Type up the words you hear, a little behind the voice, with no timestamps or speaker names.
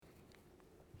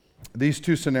These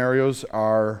two scenarios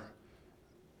are,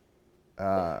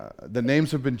 the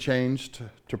names have been changed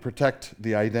to protect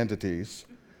the identities,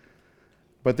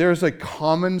 but there's a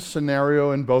common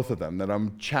scenario in both of them that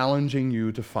I'm challenging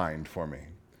you to find for me.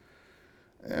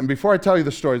 And before I tell you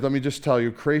the stories, let me just tell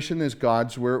you, creation is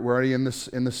God's. We're already in this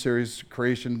series,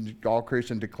 creation, all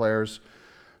creation declares.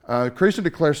 Creation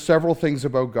declares several things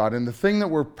about God, and the thing that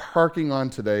we're parking on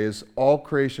today is all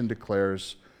creation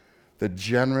declares the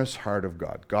generous heart of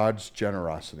God, God's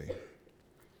generosity.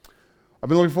 I've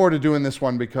been looking forward to doing this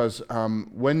one because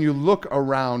when you look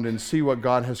around and see what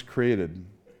God has created,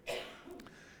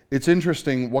 it's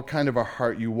interesting what kind of a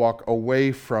heart you walk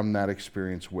away from that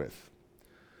experience with.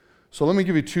 So let me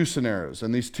give you two scenarios,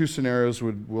 and these two scenarios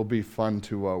will be fun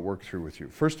to work through with you.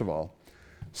 First of all,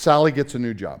 Sally gets a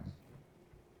new job.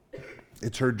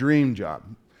 It's her dream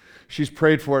job. She's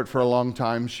prayed for it for a long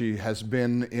time. She has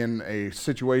been in a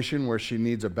situation where she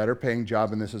needs a better paying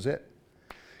job, and this is it.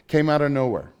 Came out of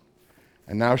nowhere,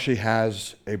 and now she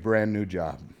has a brand new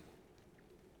job.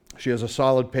 She has a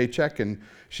solid paycheck, and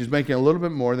she's making a little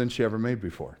bit more than she ever made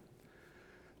before.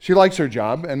 She likes her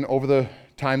job, and over the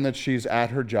time that she's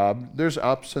at her job, there's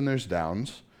ups and there's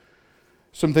downs.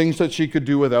 Some things that she could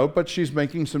do without, but she's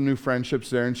making some new friendships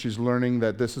there, and she's learning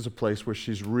that this is a place where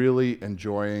she's really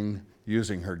enjoying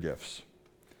using her gifts.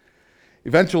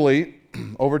 Eventually,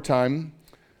 over time,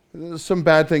 some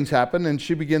bad things happen, and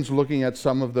she begins looking at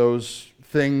some of those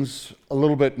things a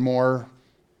little bit more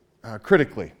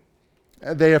critically.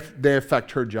 They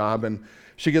affect her job, and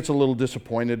she gets a little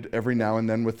disappointed every now and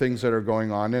then with things that are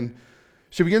going on, and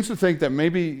she begins to think that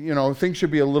maybe, things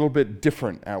should be a little bit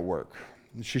different at work.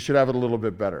 She should have it a little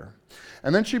bit better.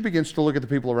 And then she begins to look at the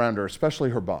people around her, especially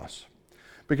her boss,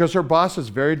 because her boss is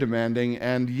very demanding,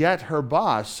 and yet her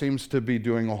boss seems to be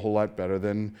doing a whole lot better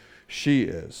than she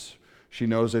is. She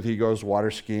knows that he goes water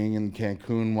skiing in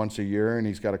Cancun once a year, and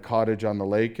he's got a cottage on the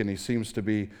lake, and he seems to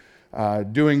be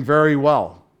doing very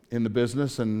well in the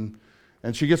business, and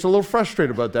she gets a little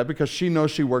frustrated about that because she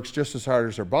knows she works just as hard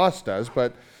as her boss does,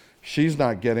 but she's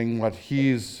not getting what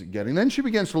he's getting. Then she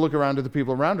begins to look around at the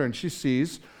people around her, and she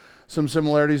sees some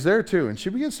similarities there too, and she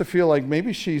begins to feel like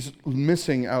maybe she's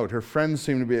missing out. Her friends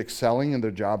seem to be excelling in their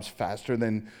jobs faster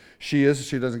than she is.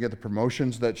 She doesn't get the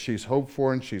promotions that she's hoped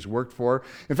for and she's worked for.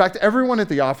 In fact, everyone at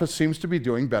the office seems to be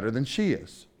doing better than she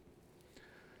is.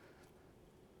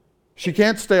 She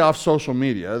can't stay off social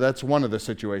media. That's one of the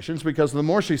situations, because the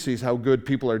more she sees how good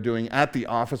people are doing at the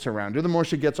office around her, the more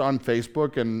she gets on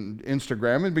Facebook and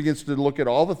Instagram and begins to look at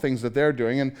all the things that they're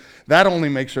doing, and that only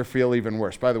makes her feel even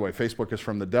worse. By the way, Facebook is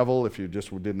from the devil. If you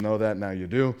just didn't know that, now you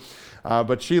do.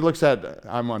 But she looks at,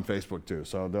 I'm on Facebook too,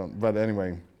 so don't, but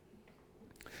anyway.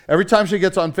 Every time she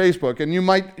gets on Facebook, and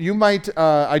you might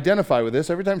identify with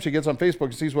this, every time she gets on Facebook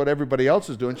and sees what everybody else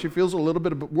is doing, she feels a little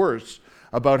bit worse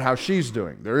about how she's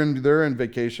doing. They're in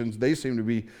vacations. They seem to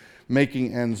be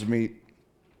making ends meet.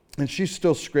 And she's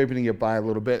still scraping it by a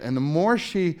little bit. And the more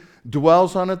she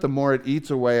dwells on it, the more it eats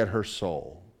away at her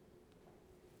soul.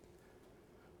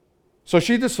 So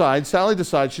Sally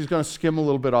decides she's going to skim a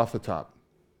little bit off the top.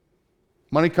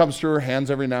 Money comes through her hands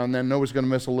every now and then. Nobody's going to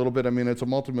miss a little bit. I mean, it's a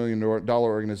multi-million-dollar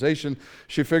organization.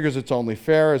 She figures it's only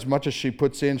fair. As much as she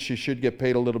puts in, she should get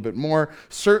paid a little bit more,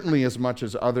 certainly as much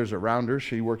as others around her.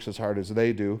 She works as hard as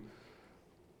they do.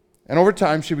 And over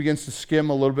time, she begins to skim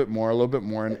a little bit more,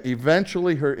 and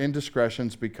eventually her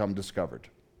indiscretions become discovered.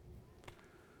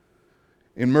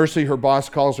 In mercy, her boss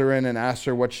calls her in and asks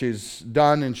her what she's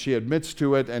done, and she admits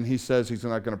to it, and he says he's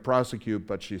not going to prosecute,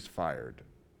 but she's fired.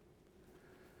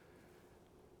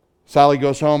 Sally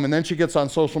goes home, and then she gets on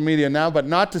social media now, but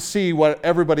not to see what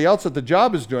everybody else at the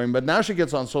job is doing, but now she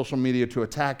gets on social media to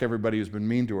attack everybody who's been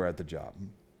mean to her at the job.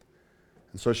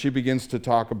 And so she begins to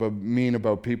talk mean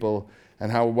about people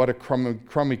and what a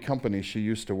crummy company she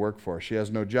used to work for. She has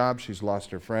no job, she's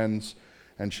lost her friends,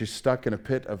 and she's stuck in a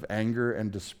pit of anger and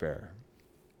despair.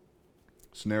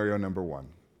 Scenario number one.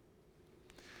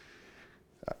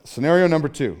 Scenario number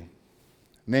two.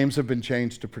 Names have been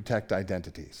changed to protect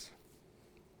identities.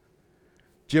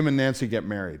 Jim and Nancy get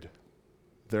married.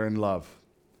 They're in love.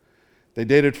 They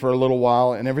dated for a little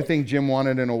while, and everything Jim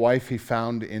wanted in a wife he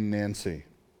found in Nancy.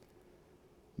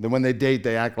 Then when they date,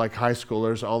 they act like high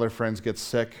schoolers. All their friends get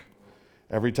sick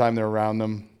every time they're around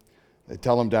them. They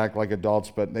tell them to act like adults,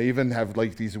 but they even have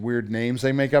like these weird names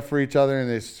they make up for each other, and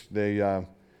they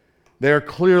are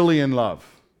clearly in love,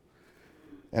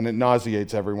 and it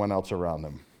nauseates everyone else around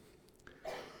them.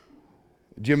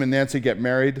 Jim and Nancy get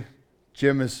married.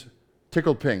 Jim is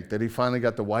tickled pink that he finally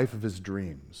got the wife of his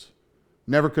dreams.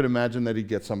 Never could imagine that he'd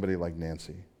get somebody like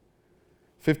Nancy.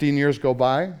 15 years go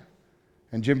by,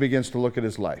 and Jim begins to look at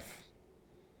his life.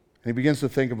 And he begins to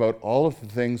think about all of the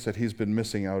things that he's been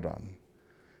missing out on.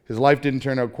 His life didn't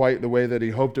turn out quite the way that he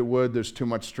hoped it would. There's too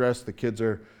much stress. The kids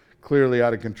are clearly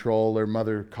out of control. Their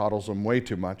mother coddles them way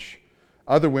too much.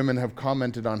 Other women have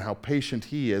commented on how patient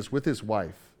he is with his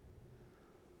wife,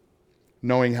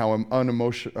 knowing how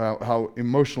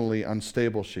emotionally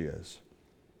unstable she is.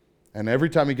 And every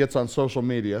time he gets on social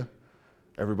media,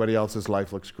 everybody else's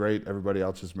life looks great. Everybody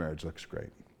else's marriage looks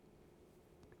great.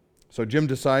 So Jim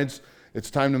decides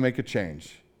it's time to make a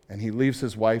change, and he leaves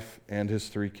his wife and his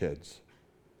 3 kids.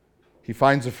 He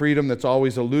finds a freedom that's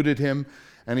always eluded him,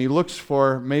 and he looks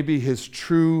for maybe his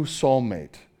true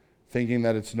soulmate, thinking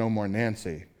that it's no more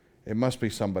Nancy. It must be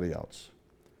somebody else.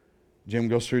 Jim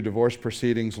goes through divorce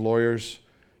proceedings. Lawyers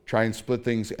try and split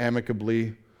things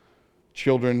amicably.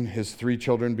 Children, his 3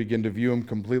 children, begin to view him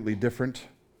completely different.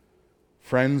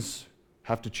 Friends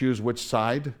have to choose which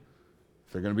side,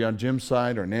 if they're going to be on Jim's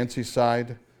side or Nancy's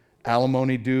side.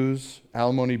 Alimony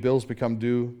bills become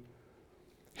due.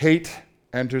 Hate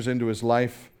enters into his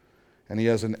life, and he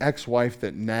has an ex-wife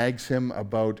that nags him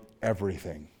about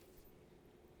everything.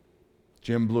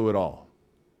 Jim blew it all.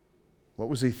 What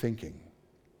was he thinking?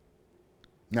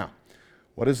 Now,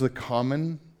 what is the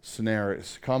common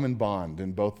bond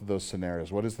in both of those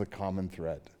scenarios? What is the common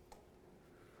thread?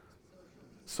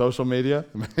 Social media?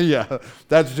 Yeah,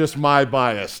 that's just my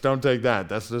bias. Don't take that.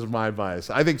 That's just my bias.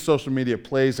 I think social media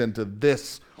plays into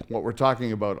this, what we're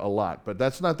talking about, a lot. But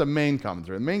that's not the main common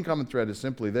thread. The main common thread is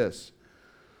simply this.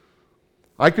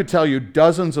 I could tell you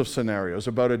dozens of scenarios,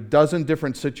 about a dozen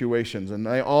different situations, and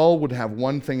they all would have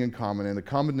one thing in common, and the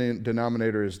common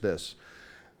denominator is this.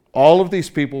 All of these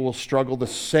people will struggle the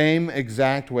same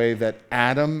exact way that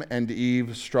Adam and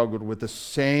Eve struggled with, the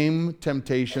same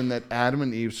temptation that Adam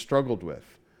and Eve struggled with.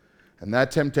 And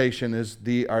that temptation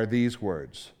are these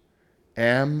words: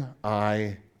 am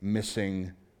I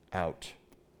missing out?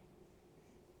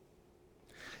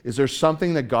 Is there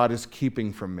something that God is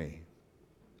keeping from me?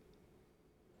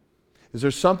 Is there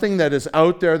something that is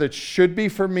out there that should be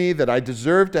for me, that I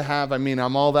deserve to have? I mean,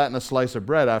 I'm all that in a slice of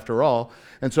bread after all.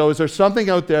 And so is there something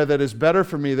out there that is better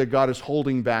for me that God is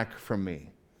holding back from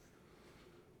me?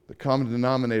 The common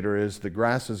denominator is the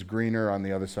grass is greener on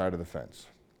the other side of the fence,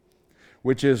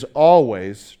 which is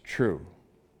always true.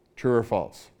 True or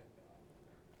false?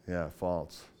 Yeah,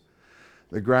 false.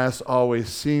 The grass always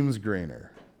seems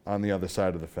greener on the other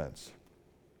side of the fence.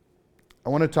 I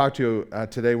want to talk to you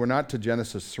today. We're not to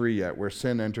Genesis 3 yet, where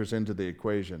sin enters into the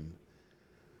equation.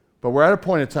 But we're at a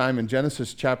point in time in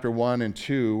Genesis chapter 1 and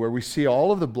 2 where we see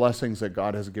all of the blessings that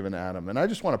God has given Adam. And I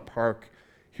just want to park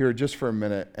here just for a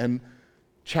minute and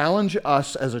challenge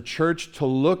us as a church to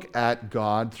look at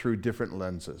God through different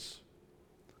lenses.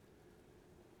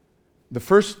 The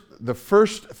first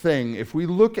thing, if we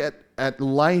look at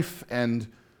life and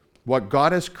what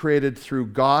God has created through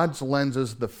God's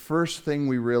lenses, the first thing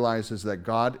we realize is that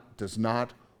God does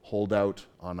not hold out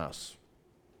on us.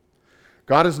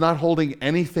 God is not holding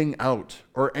anything out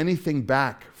or anything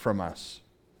back from us.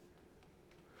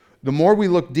 The more we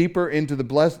look deeper into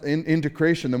into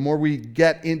creation, the more we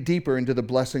get deeper into the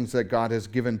blessings that God has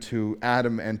given to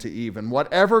Adam and to Eve. And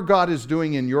whatever God is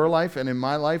doing in your life and in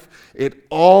my life, it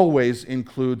always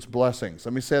includes blessings.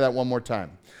 Let me say that one more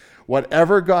time.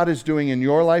 Whatever God is doing in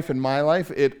your life and my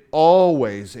life, it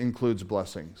always includes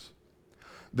blessings.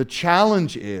 The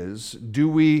challenge is, do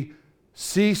we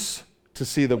cease to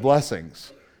see the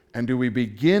blessings, and do we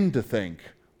begin to think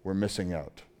we're missing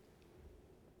out?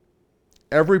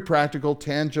 Every practical,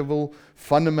 tangible,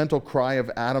 fundamental cry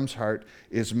of Adam's heart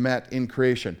is met in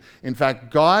creation. In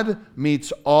fact, God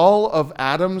meets all of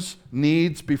Adam's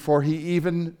needs before he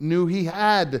even knew he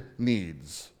had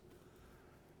needs.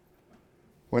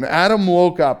 When Adam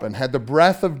woke up and had the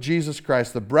breath of Jesus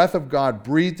Christ, the breath of God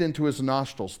breathed into his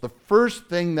nostrils, the first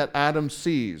thing that Adam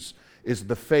sees is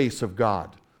the face of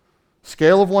God.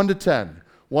 Scale of 1 to 10.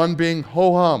 1 being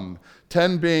ho-hum.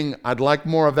 10 being, I'd like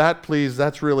more of that, please.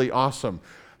 That's really awesome.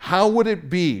 How would it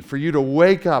be for you to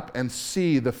wake up and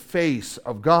see the face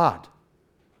of God?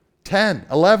 10,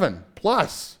 11,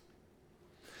 plus.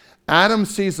 Adam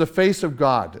sees the face of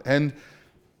God, and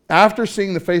after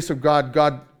seeing the face of God,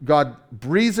 God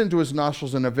breathes into his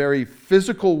nostrils in a very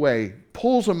physical way,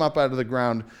 pulls him up out of the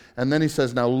ground, and then he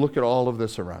says, now look at all of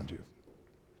this around you.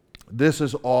 This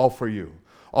is all for you.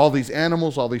 All these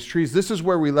animals, all these trees. This is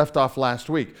where we left off last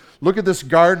week. Look at this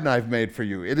garden I've made for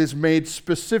you. It is made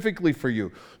specifically for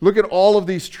you. Look at all of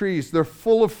these trees. They're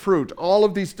full of fruit. All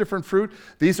of these different fruit,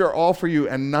 these are all for you,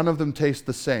 and none of them taste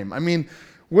the same. I mean,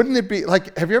 wouldn't it be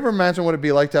like, have you ever imagined what it'd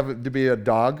be like to be a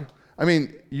dog? I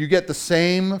mean, you get the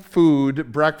same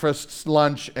food, breakfast,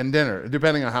 lunch, and dinner,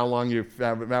 depending on how often you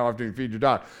feed your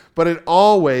dog. But it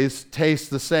always tastes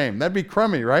the same. That'd be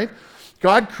crummy, right?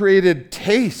 God created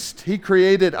taste. He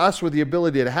created us with the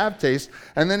ability to have taste,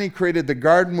 and then he created the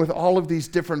garden with all of these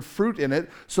different fruit in it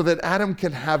so that Adam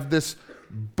can have this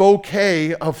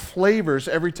bouquet of flavors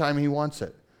every time he wants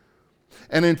it.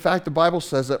 And in fact, the Bible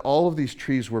says that all of these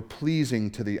trees were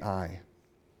pleasing to the eye.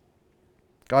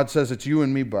 God says, it's you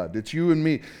and me, bud. It's you and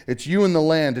me. It's you and the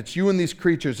land. It's you and these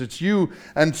creatures. It's you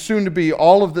and soon to be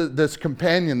all of this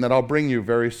companion that I'll bring you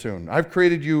very soon. I've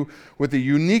created you with the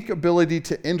unique ability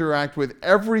to interact with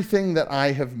everything that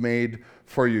I have made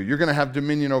for you. You're going to have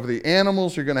dominion over the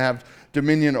animals. You're going to have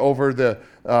dominion over the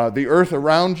earth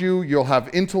around you. You'll have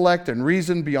intellect and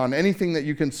reason beyond anything that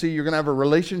you can see. You're going to have a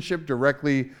relationship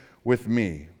directly with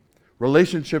me.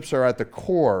 Relationships are at the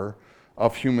core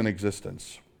of human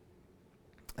existence.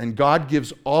 And God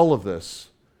gives all of this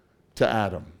to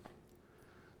Adam.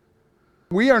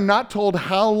 We are not told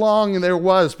how long there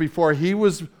was before he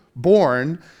was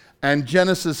born and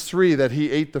Genesis 3 that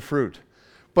he ate the fruit.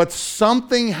 But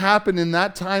something happened in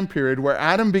that time period where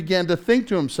Adam began to think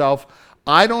to himself,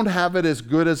 I don't have it as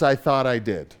good as I thought I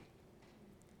did.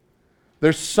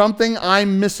 There's something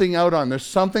I'm missing out on. There's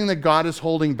something that God is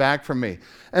holding back from me.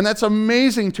 And that's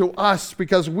amazing to us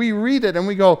because we read it and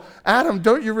we go, Adam,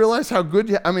 don't you realize how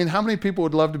good how many people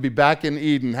would love to be back in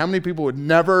Eden? How many people would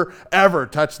never, ever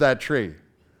touch that tree?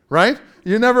 Right?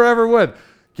 You never, ever would.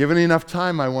 Given enough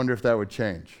time, I wonder if that would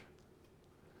change.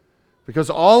 Because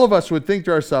all of us would think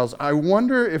to ourselves, I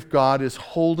wonder if God is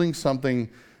holding something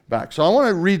back. So I want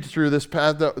to read through this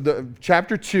the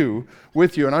chapter 2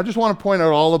 with you, and I just want to point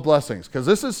out all the blessings, because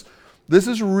this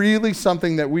is really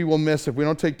something that we will miss if we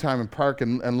don't take time and park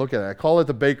and look at it. I call it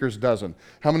the baker's dozen.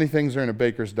 How many things are in a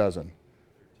baker's dozen?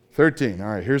 13. All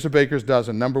right, here's a baker's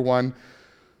dozen. Number 1,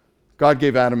 God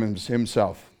gave Adam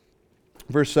himself.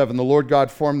 Verse 7, the Lord God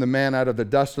formed the man out of the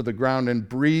dust of the ground and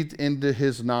breathed into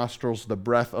his nostrils the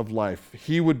breath of life.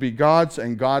 He would be God's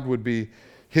and God would be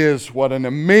his. What an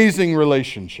amazing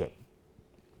relationship.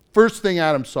 First thing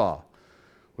Adam saw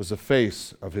was the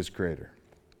face of his Creator.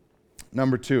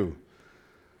 Number 2,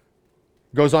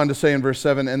 goes on to say in verse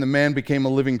 7, and the man became a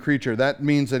living creature. That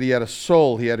means that he had a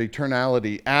soul, he had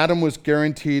eternality. Adam was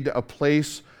guaranteed a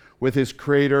place with his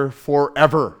Creator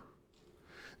forever.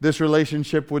 This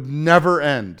relationship would never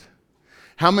end.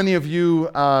 How many of you,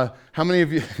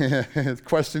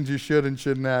 questions you should and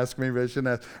shouldn't ask, maybe I shouldn't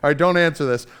ask. All right, don't answer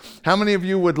this. How many of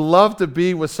you would love to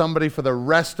be with somebody for the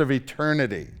rest of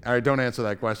eternity? All right, don't answer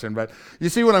that question, but you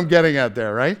see what I'm getting at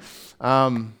there, right?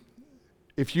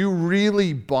 If you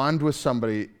really bond with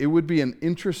somebody, it would be an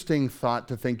interesting thought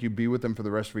to think you'd be with them for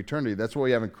the rest of eternity. That's what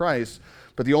we have in Christ,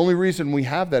 but the only reason we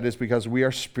have that is because we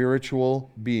are spiritual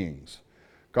beings.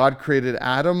 God created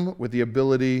Adam with the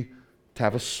ability to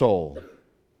have a soul.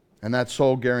 And that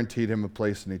soul guaranteed him a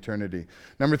place in eternity.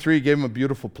 Number 3, he gave him a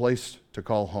beautiful place to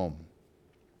call home.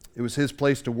 It was his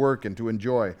place to work and to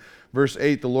enjoy. Verse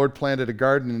 8, the Lord planted a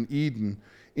garden in Eden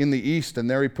in the east, and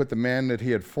there he put the man that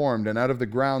he had formed. And out of the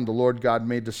ground the Lord God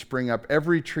made to spring up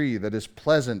every tree that is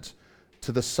pleasant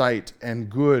to the sight and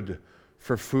good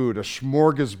for food. A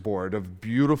smorgasbord of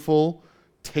beautiful,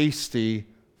 tasty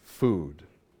food.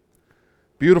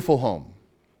 Beautiful home.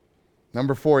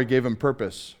 Number 4, he gave him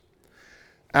purpose.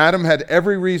 Adam had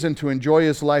every reason to enjoy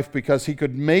his life because he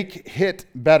could make it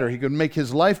better. He could make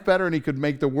his life better and he could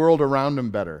make the world around him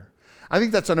better. I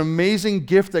think that's an amazing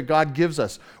gift that God gives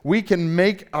us. We can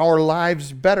make our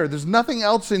lives better. There's nothing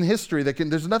else in history that can,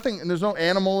 there's no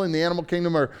animal in the animal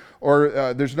kingdom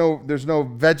or there's no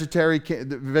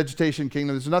vegetation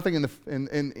kingdom. There's nothing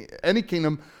in any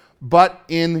kingdom but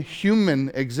in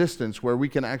human existence where we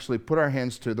can actually put our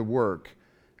hands to the work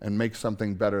and make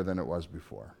something better than it was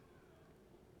before.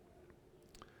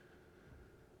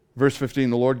 Verse 15,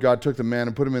 the Lord God took the man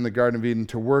and put him in the Garden of Eden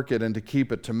to work it and to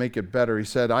keep it, to make it better. He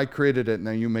said, I created it,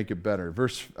 now you make it better.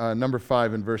 Number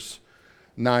 5 and verse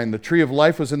 9, the tree of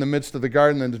life was in the midst of the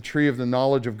garden and the tree of the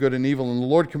knowledge of good and evil. And the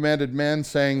Lord commanded man,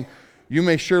 saying, you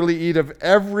may surely eat of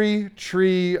every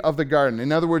tree of the garden.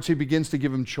 In other words, he begins to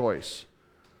give him choice.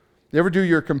 You ever do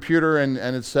your computer and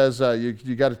it says,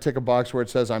 you got to tick a box where it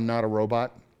says, I'm not a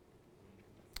robot?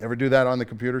 Ever do that on the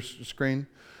computer screen?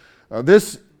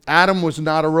 Adam was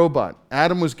not a robot.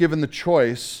 Adam was given the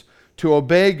choice to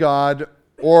obey God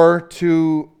or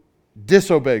to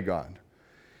disobey God.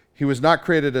 He was not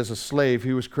created as a slave.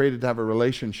 He was created to have a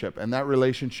relationship, and that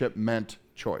relationship meant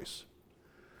choice.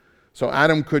 So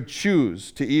Adam could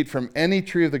choose to eat from any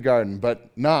tree of the garden, but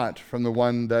not from the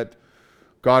one that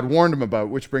God warned him about,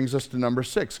 which brings us to number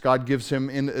 6. God gives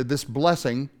him in this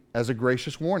blessing as a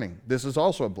gracious warning. This is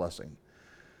also a blessing.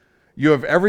 You have every